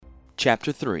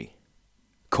Chapter 3.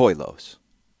 Koilos.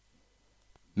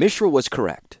 Mishra was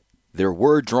correct. There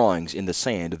were drawings in the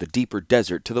sand of the deeper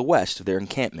desert to the west of their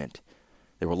encampment.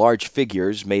 There were large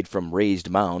figures made from raised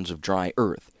mounds of dry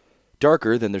earth,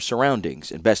 darker than their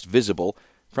surroundings and best visible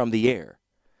from the air.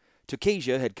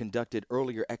 Tokasia had conducted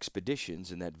earlier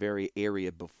expeditions in that very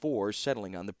area before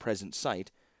settling on the present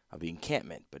site of the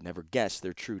encampment, but never guessed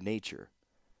their true nature.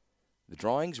 The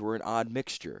drawings were an odd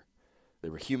mixture. There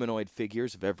were humanoid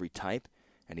figures of every type,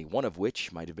 any one of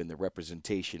which might have been the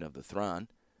representation of the Thran.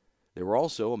 There were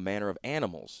also a manner of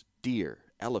animals, deer,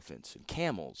 elephants, and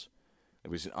camels. There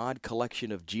was an odd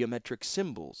collection of geometric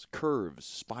symbols, curves,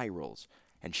 spirals,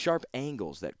 and sharp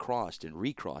angles that crossed and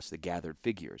recrossed the gathered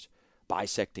figures,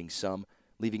 bisecting some,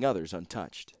 leaving others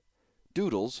untouched.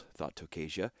 Doodles, thought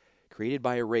Tokasia, created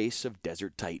by a race of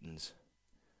desert titans.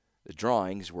 The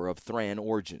drawings were of Thran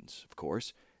origins, of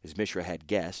course, as Mishra had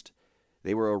guessed.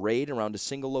 They were arrayed around a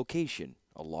single location,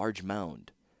 a large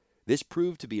mound. This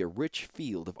proved to be a rich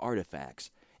field of artifacts,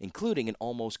 including an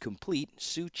almost complete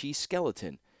Su-Chi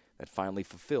skeleton that finally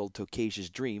fulfilled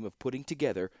Tokasia's dream of putting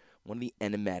together one of the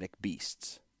enigmatic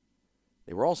beasts.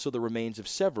 There were also the remains of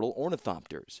several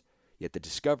ornithopters, yet the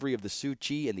discovery of the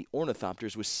Su-Chi and the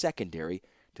ornithopters was secondary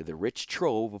to the rich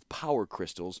trove of power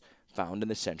crystals found in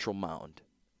the central mound.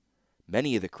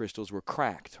 Many of the crystals were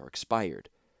cracked or expired,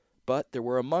 but there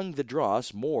were among the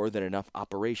dross more than enough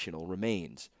operational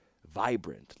remains,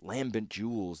 vibrant, lambent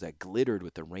jewels that glittered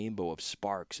with the rainbow of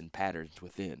sparks and patterns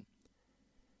within.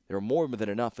 There were more than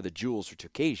enough of the jewels for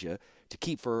Tokasia to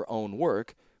keep for her own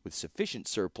work, with sufficient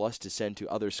surplus to send to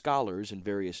other scholars and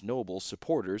various noble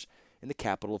supporters in the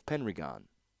capital of Penregon.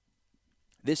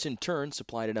 This in turn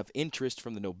supplied enough interest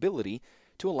from the nobility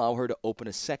to allow her to open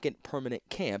a second permanent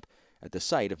camp at the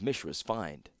site of Mishra's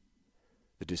find.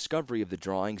 The discovery of the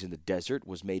drawings in the desert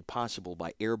was made possible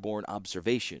by airborne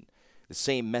observation. The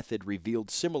same method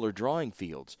revealed similar drawing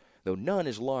fields, though none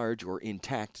as large or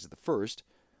intact as the first.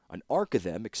 An arc of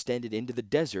them extended into the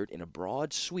desert in a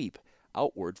broad sweep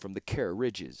outward from the Kara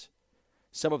ridges.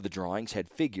 Some of the drawings had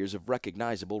figures of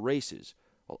recognizable races,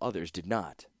 while others did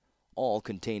not. All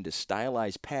contained a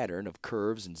stylized pattern of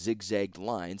curves and zigzagged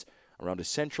lines around a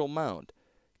central mound,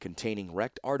 containing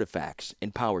wrecked artifacts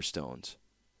and power stones.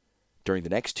 During the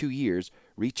next 2 years,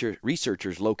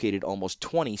 researchers located almost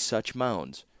 20 such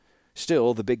mounds.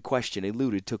 Still, the big question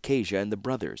eluded Tokasia and the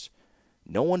brothers.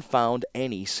 No one found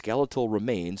any skeletal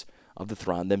remains of the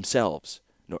Thran themselves,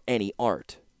 nor any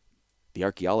art. The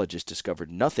archaeologists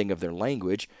discovered nothing of their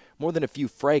language, more than a few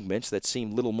fragments that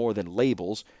seemed little more than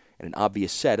labels and an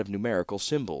obvious set of numerical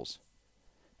symbols.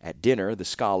 At dinner, the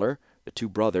scholar, the 2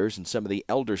 brothers, and some of the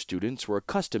elder students were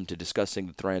accustomed to discussing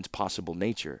the Thran's possible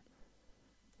nature.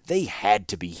 "They had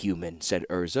to be human," said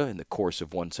Urza in the course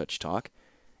of one such talk.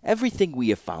 "Everything we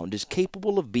have found is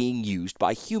capable of being used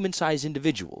by human-sized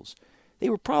individuals. They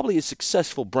were probably a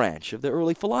successful branch of the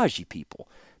early Falaji people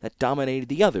that dominated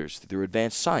the others through their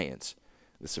advanced science.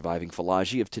 The surviving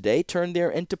Falaji of today turned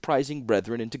their enterprising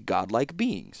brethren into godlike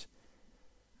beings."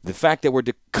 "The fact that we're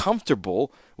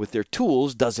comfortable with their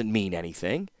tools doesn't mean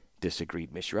anything,"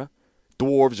 disagreed Mishra.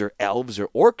 "Dwarves or elves or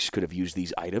orcs could have used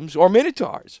these items, or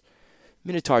minotaurs."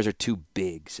 "Minotaurs are too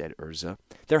big," said Urza.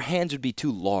 "Their hands would be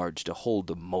too large to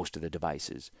hold most of the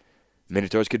devices."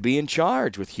 "Minotaurs could be in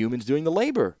charge, with humans doing the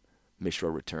labor,"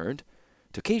 Mishra returned.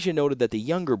 Tokasia noted that the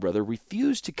younger brother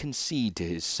refused to concede to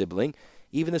his sibling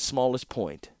even the smallest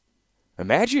point.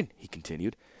 "Imagine," he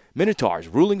continued, "Minotaurs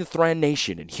ruling the Thran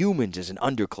nation and humans as an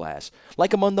underclass.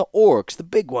 Like among the orcs, the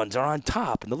big ones are on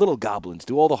top and the little goblins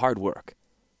do all the hard work."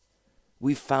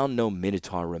 "We've found no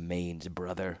Minotaur remains,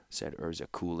 brother," said Urza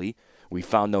coolly. "We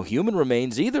found no human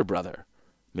remains either, brother,"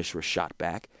 Mishra shot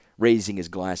back, raising his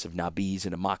glass of Nabis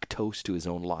in a mock toast to his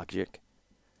own logic.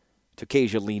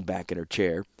 Tokasia leaned back in her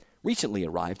chair, recently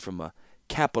arrived from a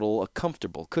capital, a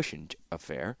comfortable, cushioned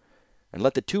affair, and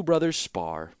let the 2 brothers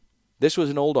spar. This was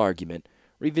an old argument,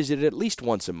 revisited at least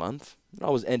once a month. It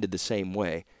always ended the same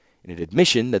way, in an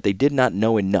admission that they did not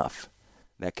know enough.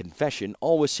 That confession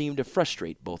always seemed to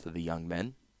frustrate both of the young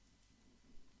men.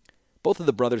 Both of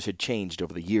the brothers had changed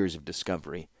over the years of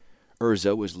discovery.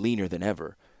 Urza was leaner than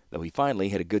ever, though he finally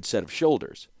had a good set of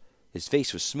shoulders. His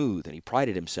face was smooth, and he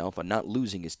prided himself on not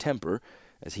losing his temper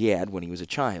as he had when he was a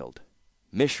child.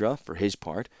 Mishra, for his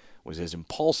part, was as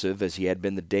impulsive as he had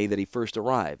been the day that he first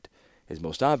arrived. His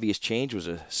most obvious change was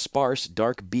a sparse,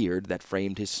 dark beard that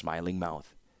framed his smiling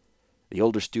mouth. The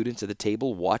older students at the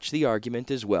table watched the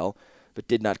argument as well, but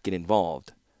did not get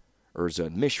involved. Urza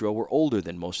and Mishra were older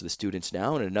than most of the students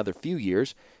now, and in another few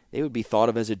years they would be thought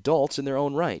of as adults in their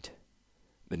own right.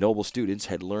 The noble students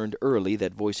had learned early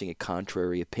that voicing a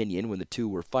contrary opinion when the two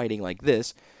were fighting like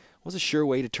this was a sure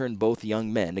way to turn both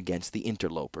young men against the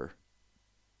interloper.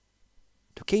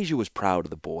 Tokasia was proud of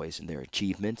the boys and their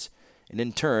achievements, and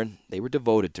in turn they were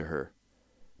devoted to her.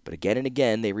 But again and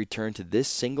again they returned to this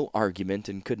single argument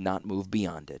and could not move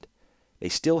beyond it. They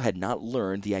still had not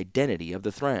learned the identity of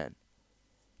the Thran.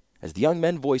 As the young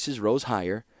men's voices rose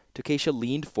higher, Tokasia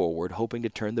leaned forward, hoping to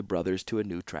turn the brothers to a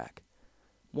new track.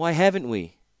 "Why haven't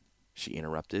we?" she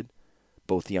interrupted.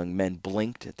 Both young men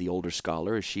blinked at the older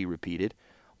scholar as she repeated,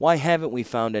 "Why haven't we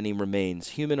found any remains,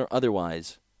 human or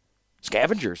otherwise?"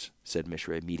 "Scavengers," said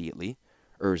Mishra immediately.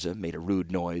 Urza made a rude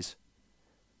noise.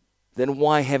 "Then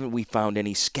why haven't we found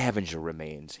any scavenger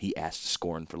remains?" he asked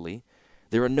scornfully.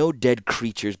 "There are no dead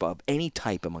creatures of any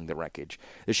type among the wreckage.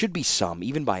 There should be some,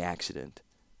 even by accident."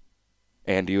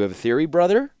 "And do you have a theory,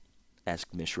 brother?"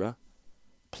 asked Mishra.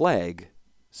 "Plague,"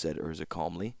 said Urza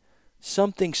calmly.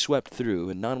 "Something swept through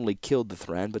and not only killed the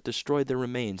Thran, but destroyed their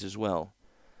remains as well.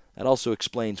 That also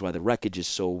explains why the wreckage is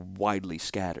so widely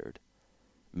scattered."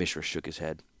 Mishra shook his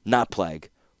head. "Not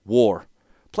plague. War.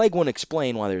 Plague wouldn't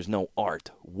explain why there's no art.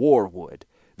 War would.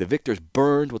 The victors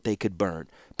burned what they could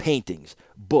burn. Paintings,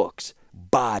 books,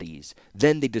 bodies.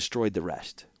 Then they destroyed the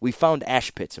rest. We found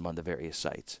ash pits among the various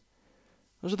sites."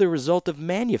 "Those are the result of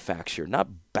manufacture,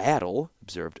 not battle,"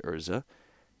 observed Urza.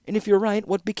 "And if you're right,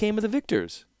 what became of the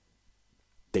victors?"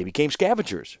 "They became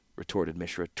scavengers," retorted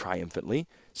Mishra triumphantly,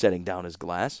 setting down his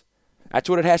glass. "That's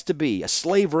what it has to be, a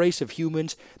slave race of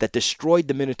humans that destroyed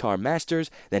the Minotaur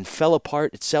masters, then fell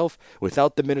apart itself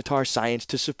without the Minotaur science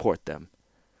to support them."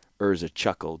 Urza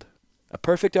chuckled. "A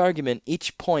perfect argument.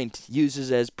 Each point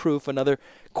uses as proof another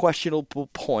questionable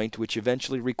point, which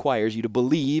eventually requires you to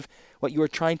believe what you are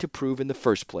trying to prove in the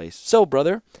first place. So,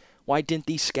 brother, why didn't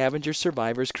these scavenger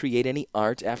survivors create any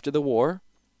art after the war?"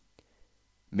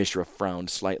 Mishra frowned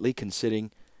slightly, considering.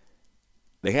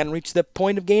 "They hadn't reached the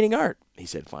point of gaining art," he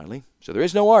said finally. "So there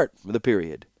is no art for the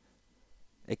period."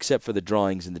 "Except for the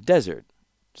drawings in the desert,"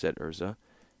 said Urza.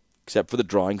 "Except for the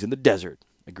drawings in the desert,"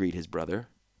 agreed his brother.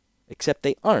 "Except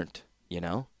they aren't, you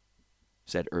know,"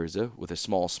 said Urza with a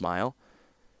small smile.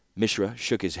 Mishra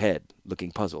shook his head,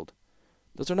 looking puzzled.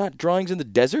 "Those are not drawings in the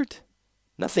desert?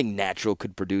 Nothing natural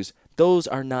could produce—" "Those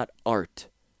are not art,"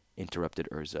 interrupted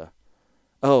Urza.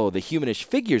 "Oh, the humanish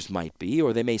figures might be,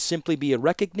 or they may simply be a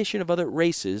recognition of other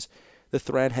races the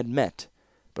Thran had met.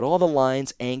 But all the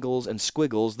lines, angles, and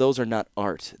squiggles, those are not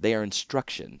art. They are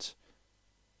instructions."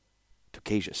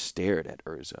 Tokasia stared at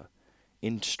Urza,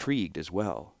 intrigued as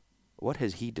well. What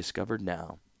has he discovered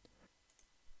now?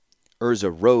 Urza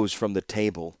rose from the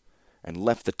table and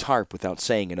left the tarp without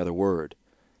saying another word.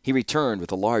 He returned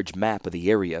with a large map of the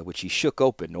area, which he shook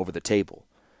open over the table.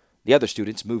 The other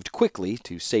students moved quickly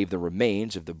to save the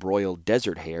remains of the broiled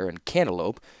desert hare and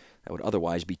cantaloupe that would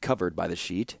otherwise be covered by the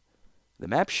sheet. The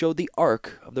map showed the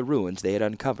arc of the ruins they had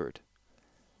uncovered.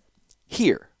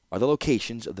 "Here are the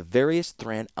locations of the various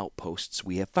Thran outposts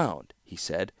we have found," he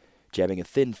said, jabbing a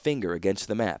thin finger against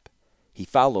the map. He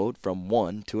followed from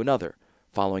one to another,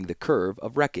 following the curve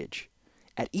of wreckage.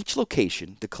 At each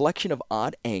location, the collection of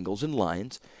odd angles and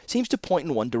lines seems to point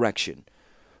in one direction.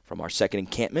 From our second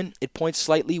encampment, it points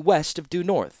slightly west of due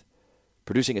north.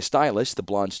 Producing a stylus, the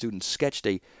blond student sketched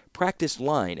a practiced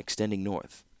line extending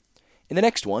north. In the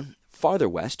next one, farther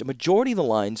west, a majority of the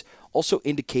lines also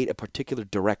indicate a particular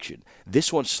direction.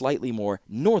 This one slightly more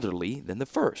northerly than the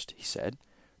first, he said,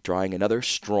 drawing another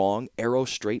strong,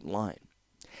 arrow-straight line.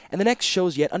 And the next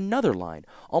shows yet another line,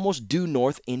 almost due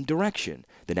north in direction.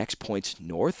 The next points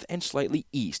north and slightly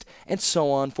east, and so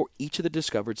on for each of the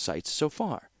discovered sites so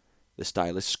far. The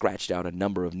stylus scratched out a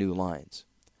number of new lines.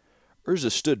 Urza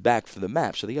stood back from the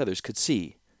map so the others could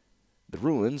see. The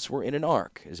ruins were in an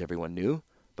arc, as everyone knew,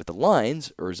 but the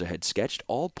lines Urza had sketched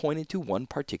all pointed to one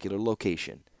particular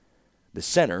location, the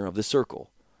center of the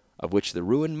circle, of which the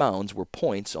ruined mounds were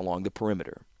points along the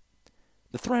perimeter.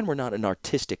 "The Thran were not an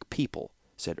artistic people,"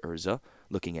 said Urza,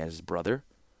 looking at his brother.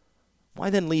 "Why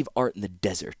then leave art in the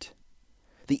desert?"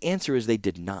 "The answer is they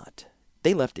did not.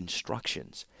 They left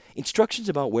instructions. Instructions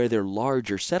about where their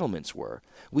larger settlements were.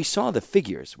 We saw the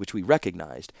figures, which we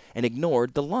recognized, and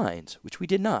ignored the lines, which we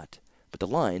did not. But the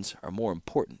lines are more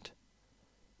important."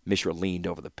 Mishra leaned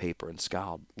over the paper and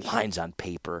scowled. "Lines on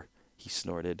paper," he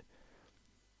snorted.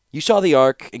 "You saw the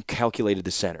arc and calculated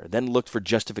the center, then looked for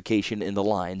justification in the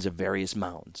lines of various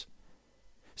mounds."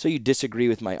 "So you disagree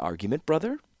with my argument,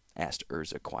 brother?" asked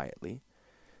Urza quietly.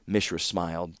 Mishra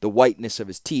smiled, the whiteness of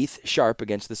his teeth sharp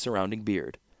against the surrounding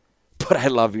beard. But I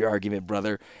love your argument,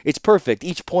 brother. It's perfect.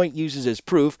 Each point uses as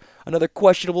proof another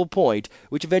questionable point,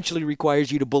 which eventually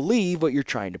requires you to believe what you're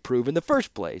trying to prove in the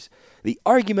first place. The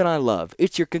argument I love.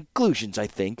 It's your conclusions, I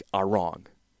think, are wrong.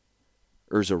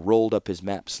 Urza rolled up his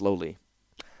map slowly.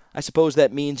 I suppose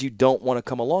that means you don't want to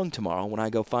come along tomorrow when I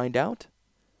go find out?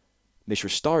 Mishra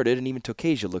started, and even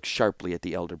Tokasia looked sharply at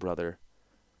the elder brother.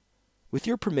 With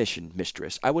your permission,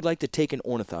 mistress, I would like to take an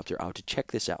ornithopter out to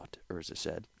check this out, Urza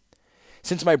said.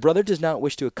 Since my brother does not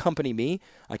wish to accompany me,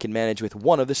 I can manage with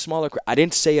one of the smaller I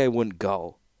didn't say I wouldn't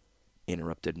go,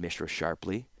 interrupted Mishra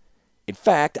sharply. In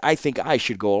fact, I think I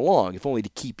should go along, if only to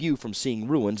keep you from seeing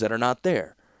ruins that are not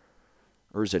there.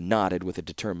 Urza nodded with a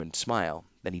determined smile.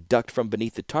 Then he ducked from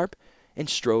beneath the tarp and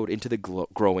strode into the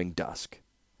growing dusk.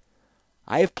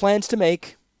 I have plans to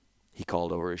make, he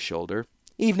called over his shoulder.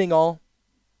 Evening all.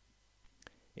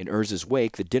 In Urza's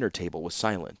wake, the dinner table was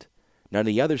silent. None of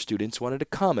the other students wanted to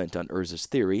comment on Urza's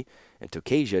theory, and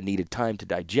Tokasia needed time to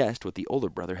digest what the older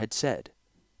brother had said.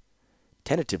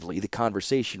 Tentatively, the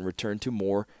conversation returned to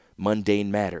more mundane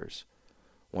matters.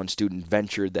 One student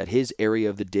ventured that his area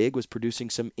of the dig was producing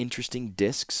some interesting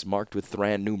discs marked with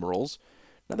Thran numerals.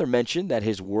 Another mentioned that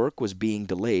his work was being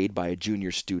delayed by a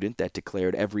junior student that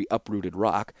declared every uprooted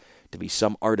rock to be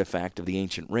some artifact of the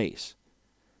ancient race.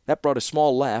 That brought a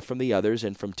small laugh from the others,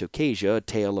 and from Tokasia a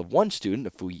tale of one student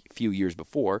a few years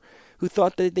before who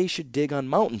thought that they should dig on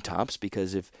mountaintops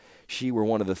because if she were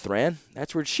one of the Thran,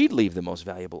 that's where she'd leave the most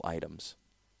valuable items.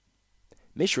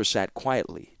 Mishra sat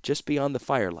quietly, just beyond the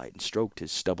firelight, and stroked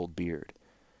his stubbled beard.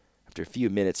 After a few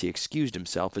minutes he excused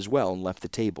himself as well and left the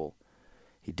table.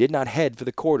 He did not head for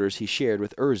the quarters he shared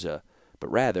with Urza,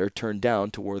 but rather turned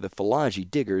down to where the Falaji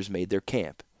diggers made their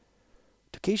camp.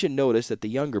 Tokasia noticed that the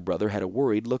younger brother had a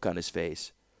worried look on his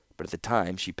face, but at the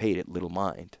time she paid it little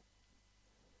mind.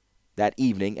 That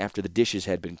evening, after the dishes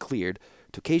had been cleared,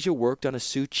 Tokasia worked on a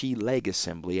Suchi leg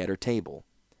assembly at her table.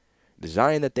 The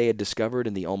design that they had discovered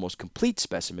in the almost complete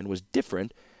specimen was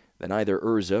different than either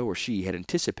Urza or she had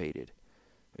anticipated.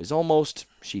 It was almost,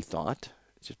 she thought,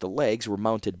 as if the legs were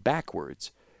mounted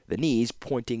backwards, the knees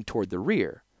pointing toward the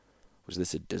rear. Was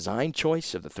this a design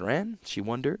choice of the Thran, she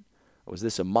wondered, or was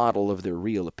this a model of their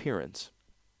real appearance?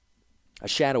 A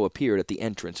shadow appeared at the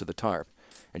entrance of the tarp,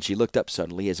 and she looked up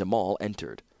suddenly as Amal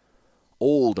entered.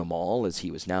 Old Amal, as he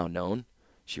was now known,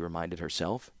 she reminded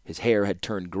herself. His hair had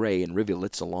turned gray in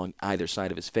rivulets along either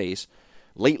side of his face.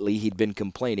 Lately he'd been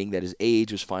complaining that his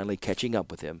age was finally catching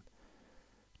up with him.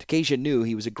 Tokasia knew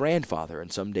he was a grandfather,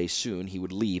 and some day soon he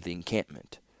would leave the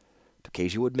encampment.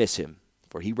 Tokasia would miss him,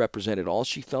 for he represented all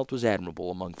she felt was admirable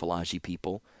among Falaji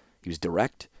people. He was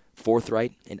direct,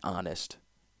 forthright, and honest.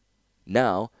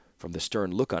 Now, from the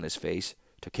stern look on his face,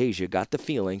 Tokasia got the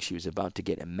feeling she was about to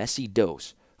get a messy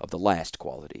dose of the last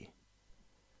quality.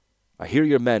 I hear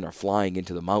your men are flying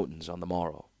into the mountains on the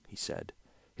morrow, he said,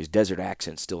 his desert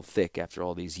accent still thick after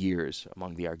all these years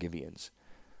among the Argivians.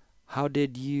 How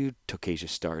did you, Tokasia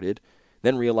started,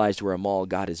 then realized where Amal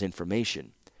got his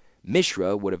information.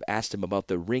 Mishra would have asked him about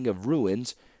the ring of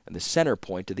ruins and the center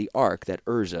point of the ark that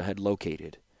Urza had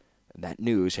located, and that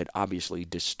news had obviously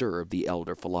disturbed the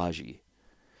elder Falaji.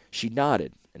 She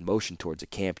nodded and motioned towards a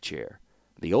camp chair.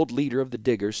 The old leader of the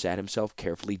diggers sat himself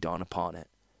carefully down upon it,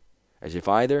 as if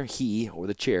either he or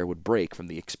the chair would break from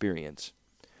the experience.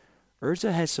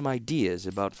 Urza has some ideas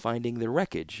about finding the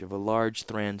wreckage of a large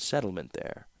Thran settlement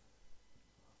there.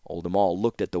 Old Amal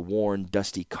looked at the worn,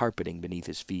 dusty carpeting beneath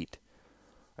his feet.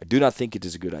 I do not think it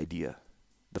is a good idea.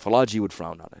 The Falaji would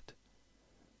frown on it.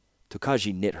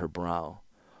 Tokaji knit her brow.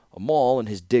 Amal and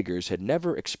his diggers had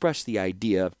never expressed the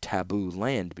idea of taboo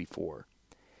land before.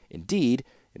 Indeed,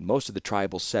 in most of the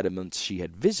tribal settlements she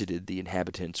had visited, the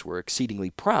inhabitants were exceedingly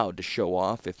proud to show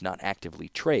off, if not actively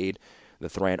trade, the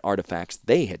Thran artifacts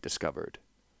they had discovered.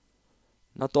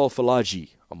 Not all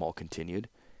Falaji, Amal continued.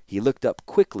 He looked up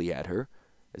quickly at her,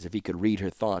 as if he could read her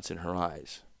thoughts in her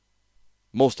eyes.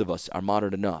 Most of us are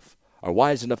modern enough, are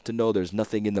wise enough to know there's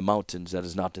nothing in the mountains that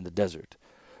is not in the desert.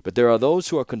 But there are those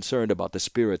who are concerned about the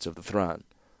spirits of the Thran,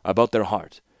 about their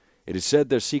heart. It is said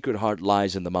their secret heart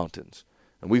lies in the mountains,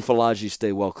 and we Falaji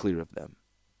stay well clear of them.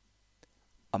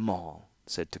 Amal,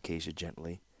 said Tokasia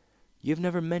gently, you have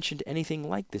never mentioned anything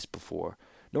like this before,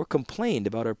 nor complained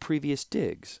about our previous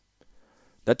digs.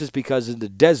 That is because in the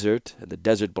desert, and the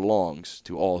desert belongs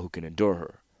to all who can endure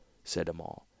her, said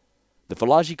Amal. The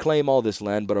Falaji claim all this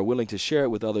land, but are willing to share it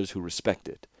with others who respect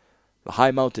it. The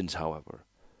high mountains, however,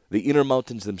 the inner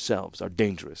mountains themselves, are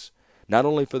dangerous, not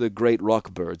only for the great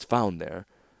rock birds found there.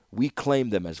 We claim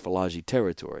them as Falaji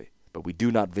territory, but we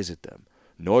do not visit them,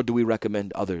 nor do we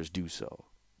recommend others do so.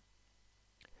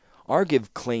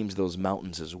 Argiv claims those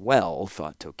mountains as well,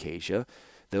 thought Tokasia,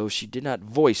 though she did not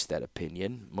voice that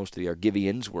opinion. Most of the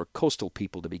Argivians were coastal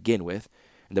people to begin with,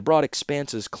 and the broad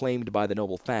expanses claimed by the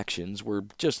noble factions were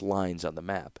just lines on the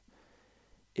map.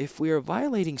 If we are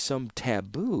violating some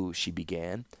taboo, she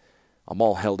began.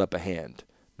 Amal held up a hand.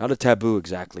 Not a taboo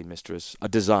exactly, mistress. A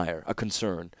desire, a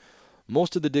concern.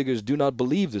 Most of the diggers do not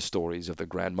believe the stories of their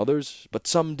grandmothers, but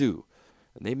some do,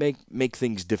 and they make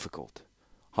things difficult.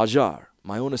 Hajar,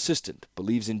 my own assistant,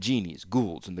 believes in genies,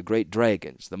 ghouls, and the great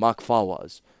dragons, the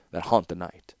Makfawas, that haunt the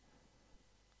night.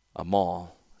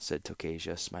 Amal, said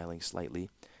Tokasia, smiling slightly,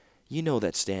 you know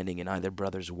that standing in either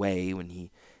brother's way when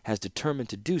he has determined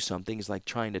to do something is like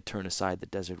trying to turn aside the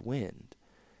desert wind.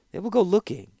 They will go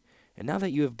looking, and now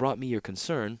that you have brought me your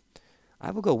concern,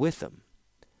 I will go with them.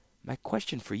 My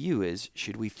question for you is,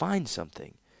 should we find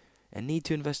something and need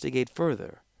to investigate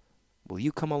further, will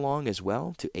you come along as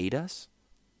well to aid us?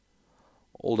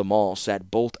 Old Amal sat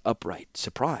bolt upright,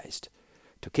 surprised.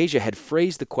 Tokasia had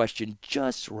phrased the question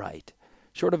just right,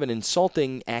 short of an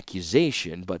insulting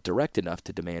accusation, but direct enough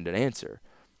to demand an answer.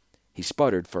 He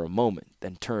sputtered for a moment,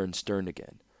 then turned stern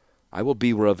again. I will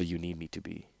be wherever you need me to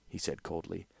be, he said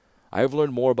coldly. I have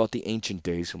learned more about the ancient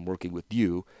days from working with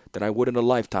you than I would in a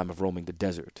lifetime of roaming the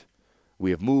desert.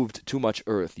 We have moved too much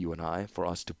earth, you and I, for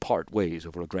us to part ways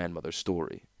over a grandmother's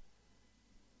story.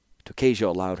 Tokasia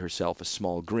allowed herself a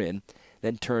small grin,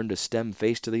 then turned a stern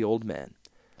face to the old man.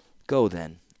 Go,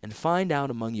 then, and find out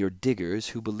among your diggers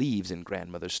who believes in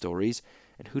grandmother stories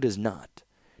and who does not.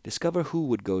 Discover who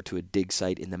would go to a dig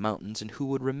site in the mountains and who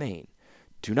would remain.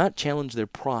 Do not challenge their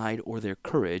pride or their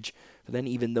courage, for then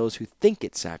even those who think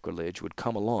it sacrilege would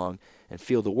come along and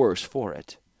feel the worse for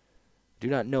it. Do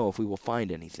not know if we will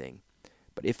find anything,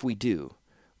 but if we do,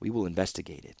 we will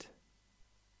investigate it.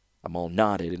 Amal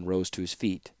nodded and rose to his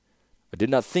feet. I did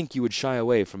not think you would shy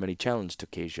away from any challenge,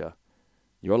 Tokasia.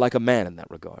 You are like a man in that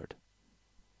regard.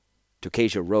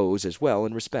 Tokasia rose as well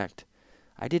in respect.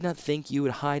 I did not think you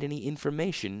would hide any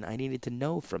information I needed to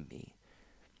know from me.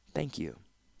 Thank you.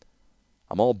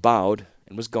 Amal bowed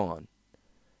and was gone.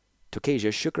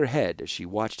 Tokasia shook her head as she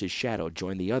watched his shadow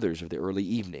join the others of the early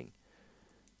evening.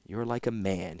 You are like a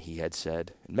man, he had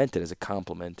said, and meant it as a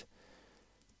compliment.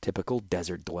 Typical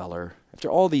desert dweller,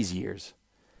 after all these years.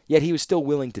 Yet he was still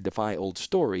willing to defy old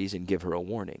stories and give her a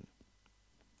warning.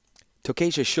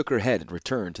 Tokasia shook her head and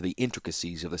returned to the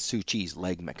intricacies of the Suchi's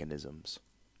leg mechanisms.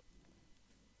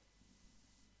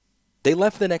 They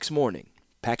left the next morning,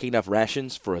 packing enough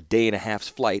rations for a day-and-a-half's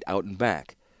flight out and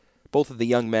back. Both of the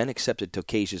young men accepted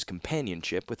Tokasia's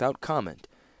companionship without comment,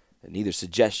 and neither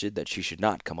suggested that she should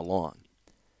not come along.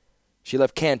 She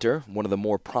left Cantor, one of the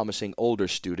more promising older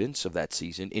students of that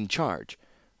season, in charge,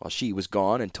 while she was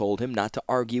gone, and told him not to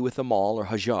argue with Amal or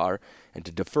Hajar and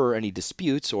to defer any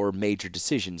disputes or major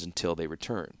decisions until they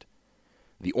returned.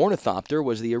 The ornithopter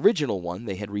was the original one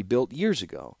they had rebuilt years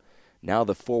ago. Now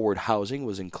the forward housing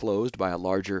was enclosed by a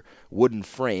larger wooden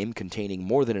frame containing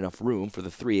more than enough room for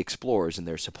the three explorers and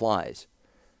their supplies.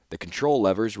 The control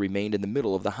levers remained in the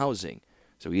middle of the housing,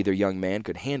 so either young man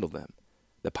could handle them.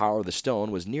 The power of the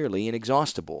stone was nearly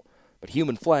inexhaustible, but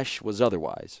human flesh was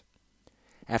otherwise.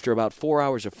 After about 4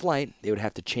 hours of flight, they would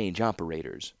have to change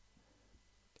operators.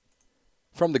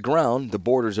 From the ground, the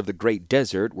borders of the great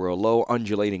desert were a low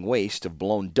undulating waste of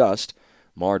blown dust,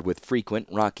 marred with frequent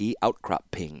rocky outcrop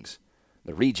pings.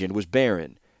 The region was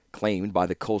barren, claimed by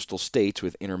the coastal states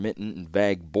with intermittent and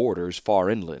vague borders far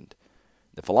inland.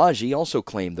 The Falaji also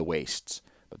claimed the wastes,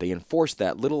 but they enforced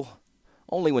that little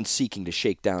only when seeking to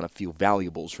shake down a few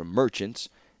valuables from merchants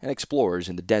and explorers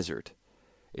in the desert.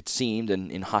 It seemed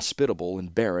an inhospitable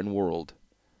and barren world.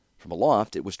 From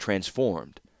aloft it was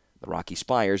transformed. The rocky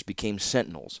spires became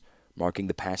sentinels, marking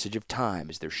the passage of time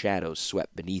as their shadows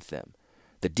swept beneath them.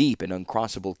 The deep and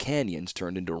uncrossable canyons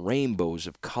turned into rainbows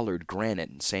of colored granite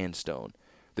and sandstone.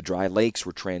 The dry lakes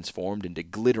were transformed into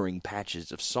glittering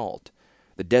patches of salt.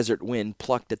 The desert wind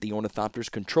plucked at the ornithopter's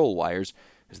control wires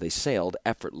as they sailed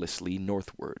effortlessly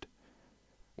northward.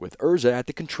 With Urza at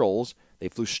the controls, they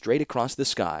flew straight across the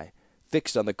sky,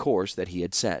 fixed on the course that he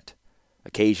had set.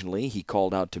 Occasionally, he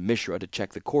called out to Mishra to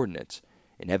check the coordinates.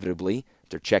 Inevitably,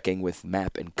 after checking with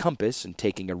map and compass and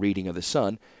taking a reading of the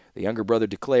sun, the younger brother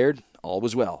declared all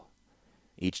was well.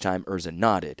 Each time Urza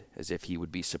nodded, as if he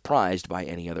would be surprised by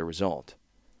any other result.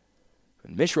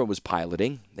 When Mishra was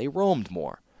piloting, they roamed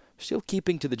more, still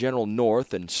keeping to the general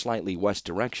north and slightly west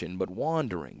direction, but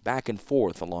wandering back and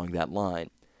forth along that line.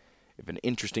 If an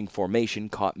interesting formation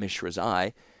caught Mishra's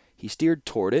eye, he steered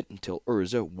toward it until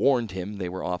Urza warned him they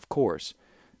were off course.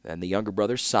 Then the younger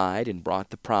brother sighed and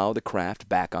brought the prow of the craft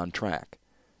back on track.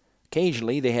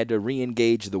 Occasionally, they had to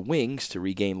re-engage the wings to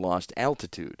regain lost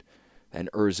altitude. Then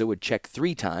Urza would check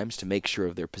 3 times to make sure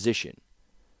of their position.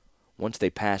 Once they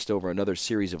passed over another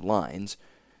series of lines,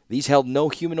 these held no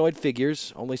humanoid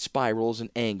figures, only spirals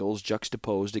and angles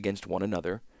juxtaposed against one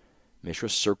another. Mishra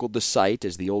circled the site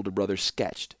as the older brother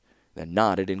sketched, then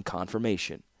nodded in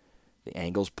confirmation. The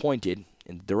angles pointed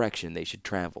in the direction they should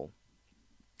travel.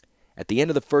 At the end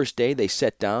of the first day, they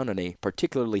set down on a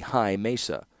particularly high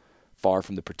mesa, far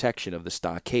from the protection of the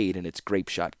stockade and its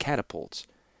grape-shot catapults.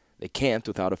 They camped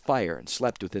without a fire and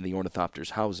slept within the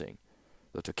ornithopter's housing.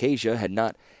 Though Tokasia had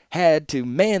not had to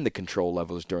man the control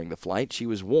levers during the flight, she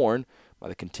was worn by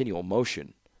the continual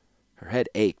motion. Her head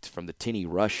ached from the tinny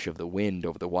rush of the wind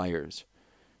over the wires.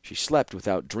 She slept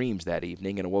without dreams that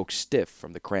evening and awoke stiff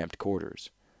from the cramped quarters.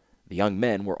 The young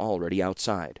men were already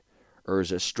outside,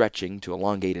 Urza stretching to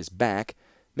elongate his back,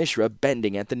 Mishra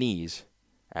bending at the knees.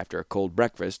 After a cold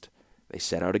breakfast, they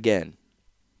set out again.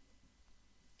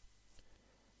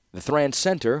 The Thran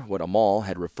Center, what Amal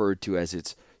had referred to as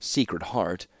its secret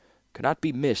heart, could not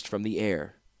be missed from the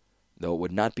air, though it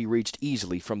would not be reached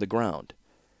easily from the ground.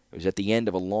 It was at the end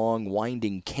of a long,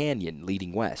 winding canyon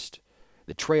leading west,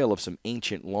 the trail of some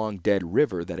ancient, long-dead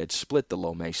river that had split the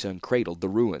low mesa and cradled the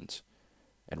ruins.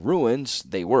 And ruins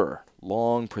they were,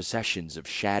 long processions of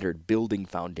shattered building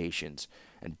foundations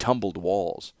and tumbled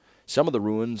walls. Some of the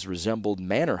ruins resembled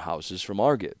manor houses from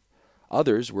Argiv.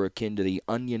 Others were akin to the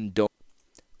onion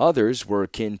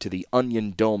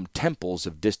dome temples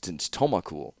of distant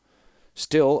Tomakul.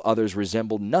 Still, others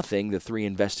resembled nothing the 3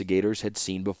 investigators had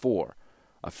seen before.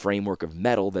 A framework of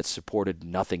metal that supported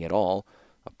nothing at all,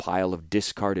 a pile of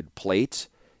discarded plates,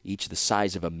 each the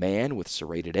size of a man with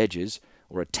serrated edges,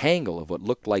 or a tangle of what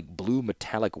looked like blue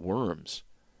metallic worms.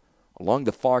 Along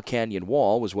the far canyon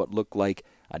wall was what looked like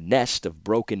a nest of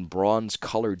broken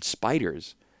bronze-colored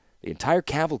spiders. The entire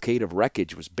cavalcade of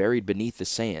wreckage was buried beneath the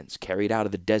sands, carried out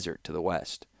of the desert to the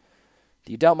west.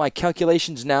 "Do you doubt my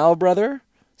calculations now, brother?"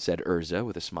 said Urza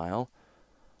with a smile.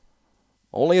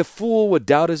 "Only a fool would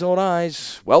doubt his own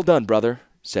eyes. Well done, brother,"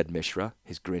 said Mishra,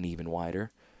 his grin even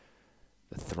wider.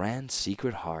 "The Thran's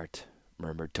secret heart,"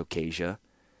 murmured Tokasia.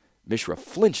 Mishra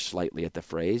flinched slightly at the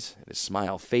phrase, and his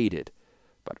smile faded,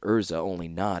 but Urza only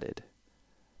nodded.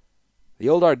 "The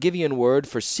old Argivian word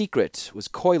for secret was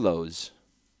koilos,"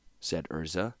 said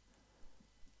Urza.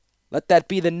 "Let that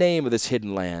be the name of this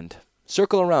hidden land.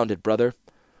 Circle around it, brother.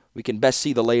 We can best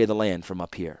see the lay of the land from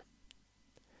up here."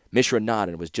 Mishra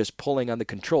nodded and was just pulling on the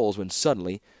controls when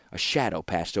suddenly a shadow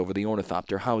passed over the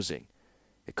ornithopter housing.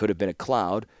 It could have been a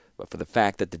cloud, but for the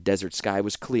fact that the desert sky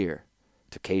was clear.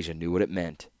 Tokasia knew what it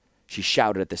meant. She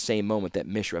shouted at the same moment that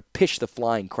Mishra pitched the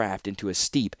flying craft into a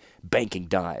steep, banking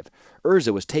dive.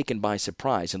 Urza was taken by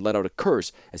surprise and let out a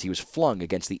curse as he was flung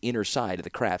against the inner side of the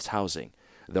craft's housing.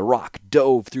 The rock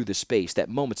dove through the space that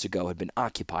moments ago had been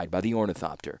occupied by the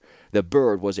ornithopter. The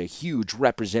bird was a huge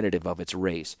representative of its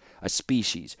race, a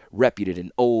species reputed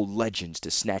in old legends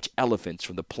to snatch elephants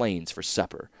from the plains for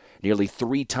supper. Nearly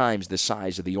 3 times the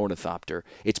size of the ornithopter,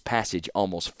 its passage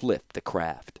almost flipped the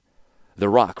craft. The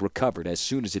rock recovered as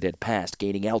soon as it had passed,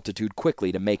 gaining altitude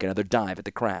quickly to make another dive at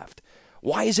the craft.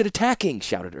 "Why is it attacking?"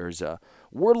 shouted Urza.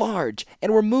 "We're large,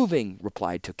 and we're moving,"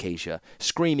 replied Tokasia,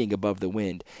 screaming above the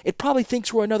wind. "It probably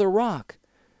thinks we're another rock."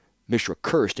 Mishra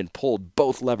cursed and pulled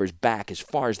both levers back as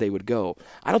far as they would go.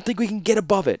 "I don't think we can get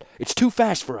above it. It's too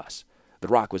fast for us." The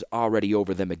rock was already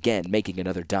over them again, making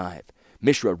another dive.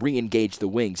 Mishra re-engaged the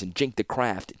wings and jinked the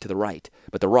craft to the right,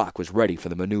 but the rock was ready for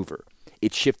the maneuver.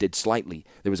 It shifted slightly.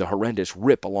 There was a horrendous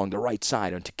rip along the right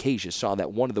side, and Tokasia saw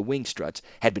that one of the wing struts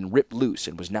had been ripped loose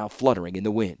and was now fluttering in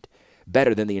the wind.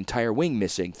 Better than the entire wing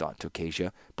missing, thought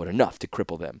Tokasia, but enough to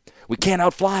cripple them. "We can't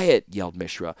outfly it," yelled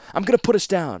Mishra. "I'm going to put us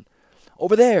down."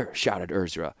 "Over there," shouted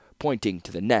Urza, pointing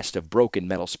to the nest of broken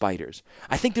metal spiders.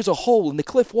 "I think there's a hole in the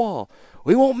cliff wall."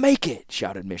 "We won't make it,"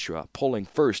 shouted Mishra, pulling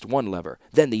first one lever,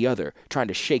 then the other, trying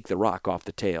to shake the rock off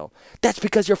the tail. "That's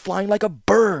because you're flying like a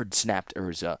bird," snapped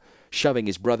Urza, shoving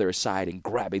his brother aside and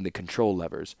grabbing the control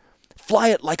levers. "Fly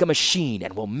it like a machine,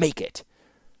 and we'll make it."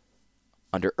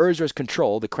 Under Urza's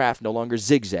control, the craft no longer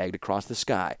zigzagged across the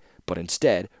sky, but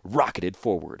instead rocketed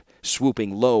forward,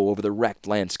 swooping low over the wrecked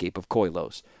landscape of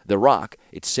Koilos. The rock,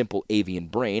 its simple avian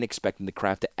brain expecting the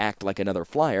craft to act like another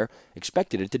flyer,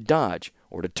 expected it to dodge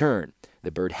or to turn.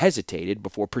 The bird hesitated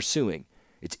before pursuing.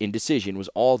 Its indecision was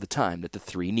all the time that the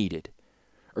 3 needed.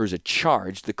 Urza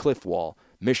charged the cliff wall.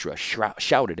 Mishra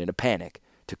shouted in a panic.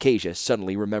 Tokasia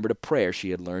suddenly remembered a prayer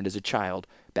she had learned as a child,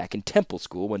 back in temple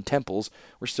school when temples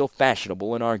were still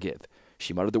fashionable in Argiv.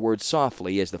 She muttered the words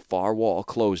softly as the far wall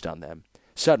closed on them.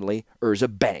 Suddenly, Urza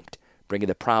banked, Bringing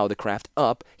the prow of the craft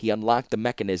up, he unlocked the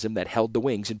mechanism that held the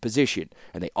wings in position,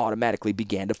 and they automatically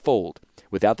began to fold.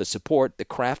 Without the support, the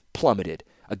craft plummeted.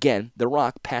 Again, the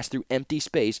rock passed through empty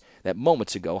space that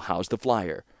moments ago housed the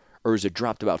flyer. Urza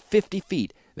dropped about 50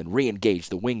 feet, then re-engaged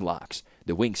the wing locks.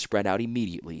 The wings spread out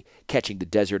immediately, catching the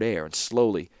desert air and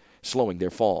slowing their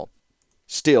fall.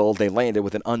 Still, they landed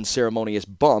with an unceremonious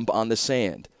bump on the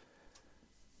sand.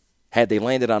 Had they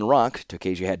landed on rock,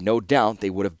 Tokasia had no doubt they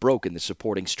would have broken the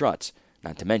supporting struts,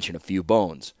 not to mention a few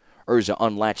bones. Urza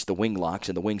unlatched the wing locks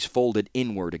and the wings folded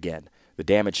inward again, the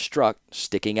damaged strut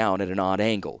sticking out at an odd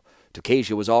angle.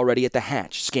 Tokasia was already at the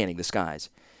hatch, scanning the skies.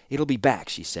 "It'll be back,"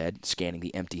 she said, scanning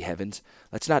the empty heavens.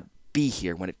 "Let's not be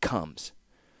here when it comes."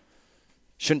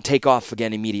 "Shouldn't take off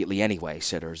again immediately anyway,"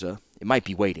 said Urza. "It might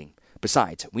be waiting.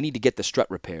 Besides, we need to get the strut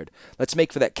repaired. Let's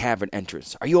make for that cavern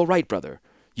entrance. Are you all right, brother?"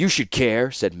 "You should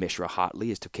care," said Mishra hotly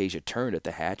as Tokasia turned at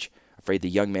the hatch, afraid the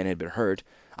young man had been hurt.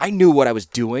 "I knew what I was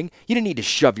doing. You didn't need to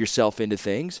shove yourself into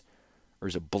things."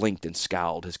 Urza blinked and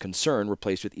scowled, his concern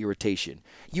replaced with irritation.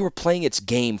 "You were playing its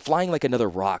game, flying like another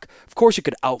rock. Of course it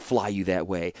could outfly you that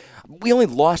way. We only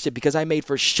lost it because I made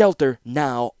for shelter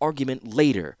now, argument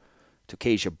later."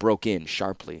 Tokasia broke in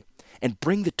sharply. "And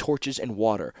bring the torches and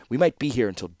water. We might be here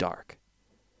until dark."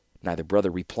 Neither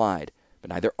brother replied, but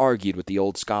neither argued with the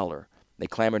old scholar. They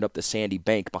clambered up the sandy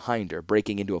bank behind her,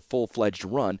 breaking into a full-fledged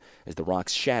run as the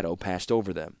rock's shadow passed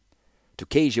over them.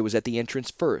 Tokasia was at the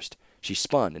entrance first. She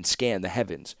spun and scanned the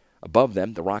heavens. Above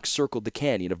them, the rocks circled the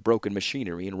canyon of broken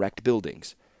machinery and wrecked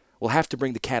buildings. "We'll have to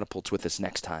bring the catapults with us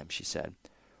next time," she said.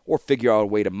 "Or figure out a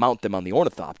way to mount them on the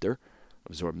ornithopter,"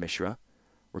 absorbed Mishra.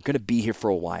 "We're going to be here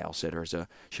for a while," said Urza.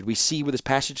 "Should we see where this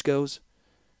passage goes?"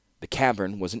 The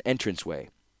cavern was an entranceway.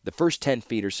 The first 10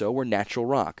 feet or so were natural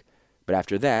rock, but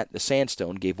after that the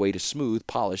sandstone gave way to smooth,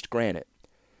 polished granite.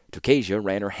 Tokasia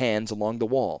ran her hands along the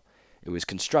wall. It was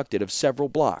constructed of several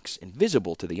blocks,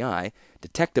 invisible to the eye,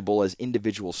 detectable as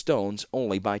individual stones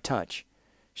only by touch.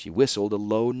 She whistled a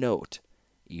low note.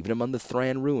 Even among the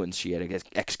Thran ruins she had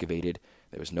excavated,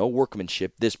 there was no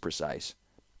workmanship this precise.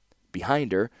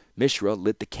 Behind her, Mishra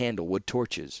lit the candlewood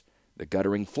torches. The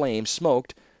guttering flames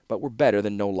smoked, but were better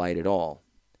than no light at all.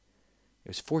 "It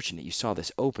was fortunate you saw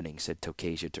this opening," said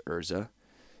Tokasia to Urza.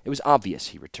 "It was obvious,"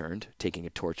 he returned, taking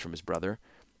a torch from his brother.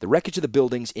 "The wreckage of the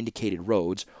buildings indicated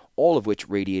roads, all of which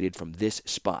radiated from this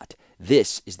spot.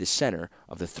 This is the center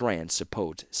of the Thran's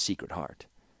supposed secret heart."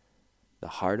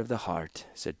 "The heart of the heart,"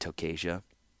 said Tokasia.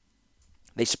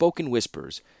 They spoke in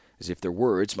whispers, as if their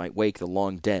words might wake the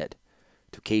long dead.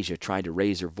 Tokasia tried to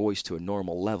raise her voice to a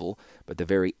normal level, but the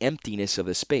very emptiness of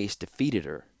the space defeated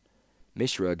her.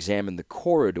 Mishra examined the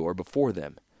corridor before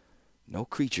them. "No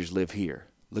creatures live here.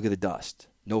 Look at the dust.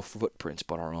 No footprints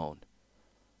but our own."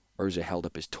 Urza held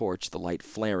up his torch, the light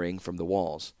flaring from the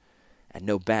walls. "And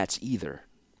no bats either.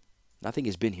 Nothing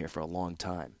has been here for a long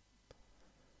time."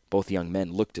 Both young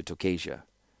men looked at Tokasia.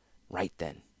 "Right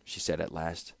then," she said at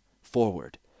last.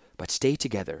 "Forward, but stay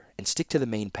together and stick to the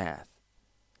main path."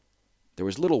 There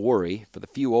was little worry, for the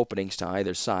few openings to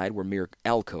either side were mere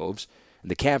alcoves, and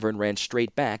the cavern ran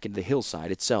straight back into the hillside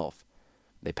itself.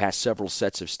 They passed several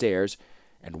sets of stairs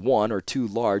and 1 or 2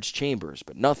 large chambers,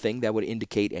 but nothing that would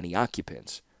indicate any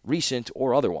occupants, recent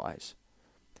or otherwise.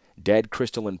 Dead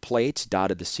crystalline plates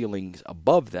dotted the ceilings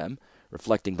above them,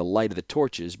 reflecting the light of the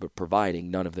torches but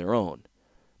providing none of their own.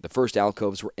 The first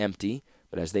alcoves were empty,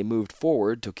 but as they moved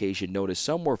forward, Tokasia noticed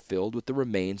some were filled with the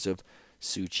remains of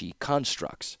Su-Chi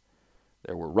constructs.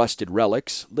 There were rusted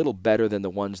relics, little better than the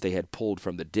ones they had pulled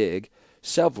from the dig.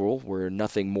 Several were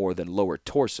nothing more than lower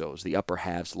torsos, the upper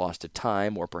halves lost to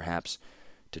time or perhaps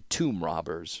to tomb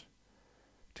robbers.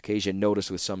 Tokasia noticed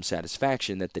with some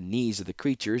satisfaction that the knees of the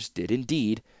creatures did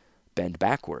indeed bend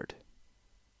backward.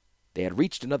 They had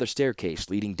reached another staircase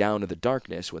leading down to the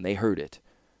darkness when they heard it,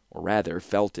 or rather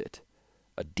felt it.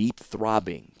 A deep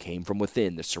throbbing came from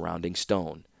within the surrounding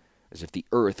stone, as if the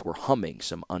earth were humming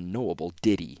some unknowable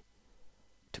ditty.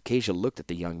 Tokasia looked at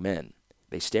the young men.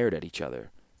 They stared at each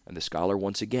other, and the scholar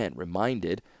once again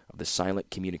reminded of the silent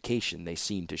communication they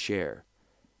seemed to share.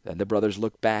 Then the brothers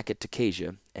looked back at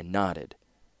Tokasia and nodded.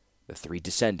 The 3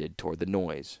 descended toward the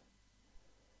noise.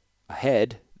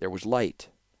 Ahead there was light.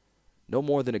 No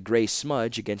more than a gray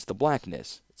smudge against the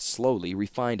blackness, it slowly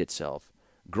refined itself,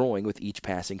 growing with each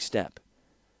passing step.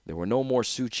 There were no more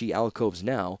Su-Chi alcoves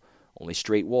now, only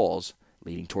straight walls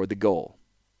leading toward the goal.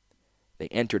 They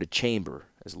entered a chamber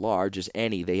as large as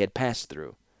any they had passed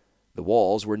through. The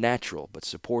walls were natural, but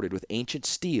supported with ancient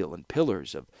steel and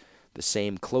pillars of the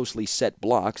same closely set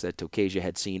blocks that Tokasia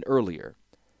had seen earlier.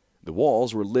 The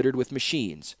walls were littered with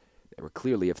machines. They were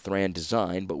clearly of Thran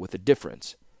design, but with a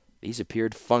difference. These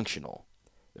appeared functional.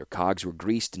 Their cogs were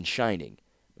greased and shining,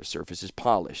 their surfaces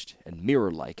polished and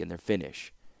mirror-like in their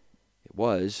finish. It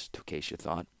was, Tokasia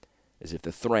thought, as if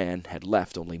the Thran had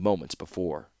left only moments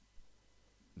before.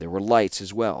 There were lights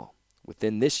as well.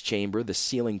 Within this chamber, the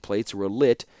ceiling plates were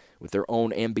lit with their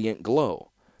own ambient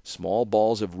glow. Small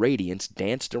balls of radiance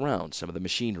danced around some of the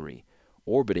machinery,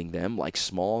 orbiting them like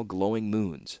small glowing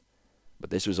moons.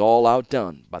 But this was all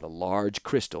outdone by the large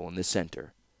crystal in the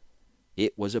center.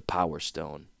 It was a power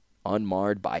stone,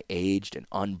 unmarred by age and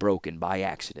unbroken by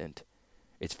accident.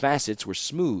 Its facets were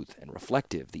smooth and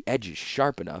reflective, the edges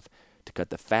sharp enough to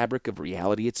cut the fabric of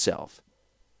reality itself.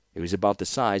 It was about the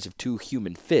size of 2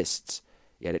 human fists,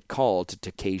 yet it called to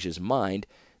Tokasia's mind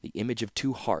the image of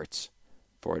 2 hearts,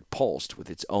 for it pulsed with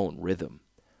its own rhythm.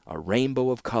 A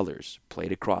rainbow of colors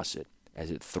played across it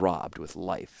as it throbbed with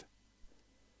life.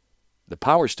 The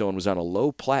Power Stone was on a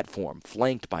low platform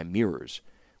flanked by mirrors,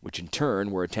 which in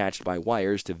turn were attached by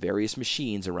wires to various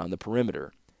machines around the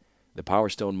perimeter. The Power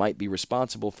Stone might be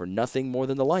responsible for nothing more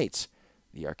than the lights,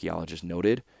 the archaeologist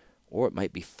noted, or it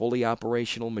might be a fully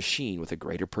operational machine with a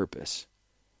greater purpose.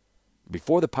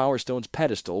 Before the Power Stone's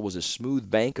pedestal was a smooth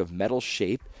bank of metal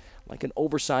shaped like an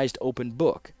oversized open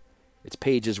book. Its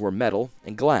pages were metal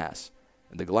and glass,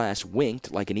 and the glass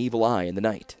winked like an evil eye in the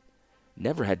night.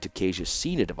 Never had Tokasia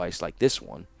seen a device like this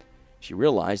one. She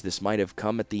realized this might have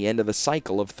come at the end of the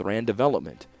cycle of Thran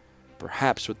development.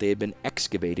 Perhaps what they had been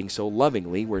excavating so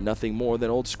lovingly were nothing more than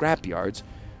old scrapyards,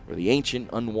 where the ancient,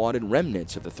 unwanted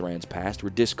remnants of the Thran's past were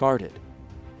discarded.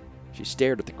 She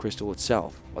stared at the crystal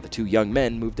itself, while the 2 young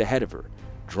men moved ahead of her,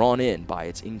 drawn in by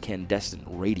its incandescent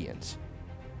radiance.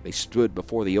 They stood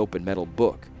before the open metal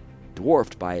book,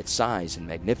 dwarfed by its size and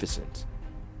magnificence.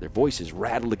 Their voices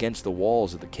rattled against the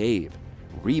walls of the cave,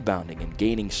 rebounding and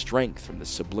gaining strength from the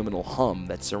subliminal hum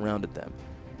that surrounded them.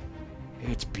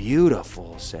 "It's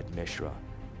beautiful," said Mishra.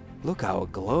 "Look how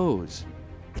it glows."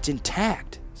 "It's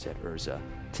intact," said Urza.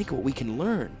 "Think of what we can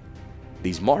learn."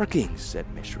 "These markings," said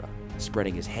Mishra,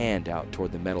 spreading his hand out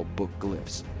toward the metal book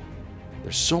glyphs.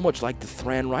 "They're so much like the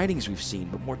Thran writings we've seen,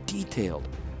 but more detailed,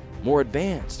 more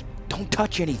advanced." "Don't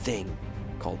touch anything,"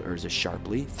 called Urza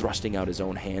sharply, thrusting out his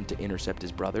own hand to intercept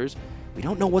his brother's. "We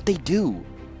don't know what they do."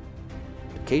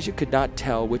 Tokasia could not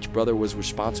tell which brother was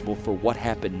responsible for what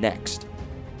happened next.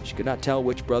 She could not tell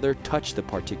which brother touched the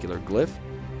particular glyph,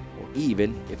 or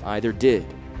even if either did.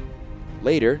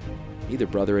 Later, neither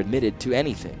brother admitted to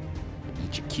anything, and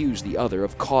each accused the other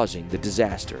of causing the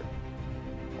disaster.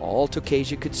 All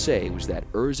Tokasia could say was that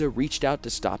Urza reached out to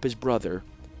stop his brother.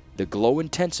 The glow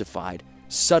intensified,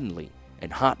 suddenly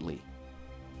and hotly.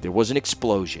 There was an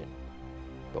explosion,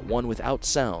 but one without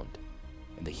sound,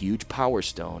 and the huge Power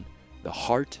Stone, the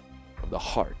heart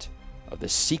of the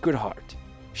secret heart,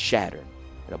 shattered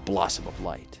in a blossom of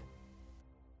light.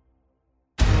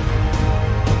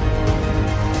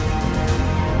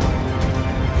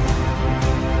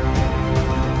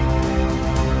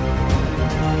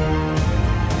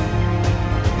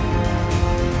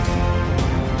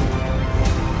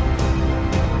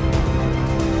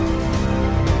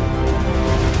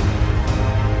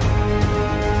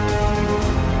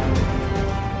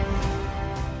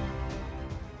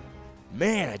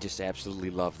 Man, I just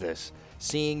absolutely love this.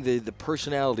 Seeing the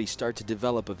personality start to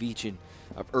develop of each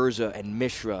of Urza and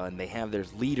Mishra, and they have their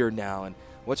leader now, and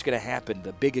what's going to happen,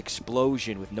 the big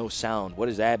explosion with no sound, what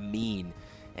does that mean?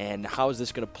 And how is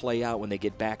this going to play out when they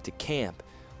get back to camp?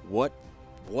 What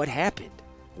happened?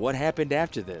 What happened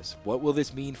after this? What will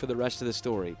this mean for the rest of the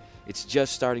story? It's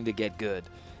just starting to get good,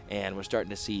 and we're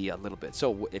starting to see a little bit.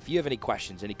 So if you have any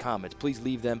questions, any comments, please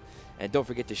leave them, and don't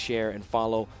forget to share and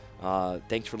follow.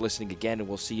 Thanks for listening again, and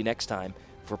we'll see you next time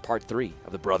for part 3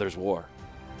 of The Brothers' War.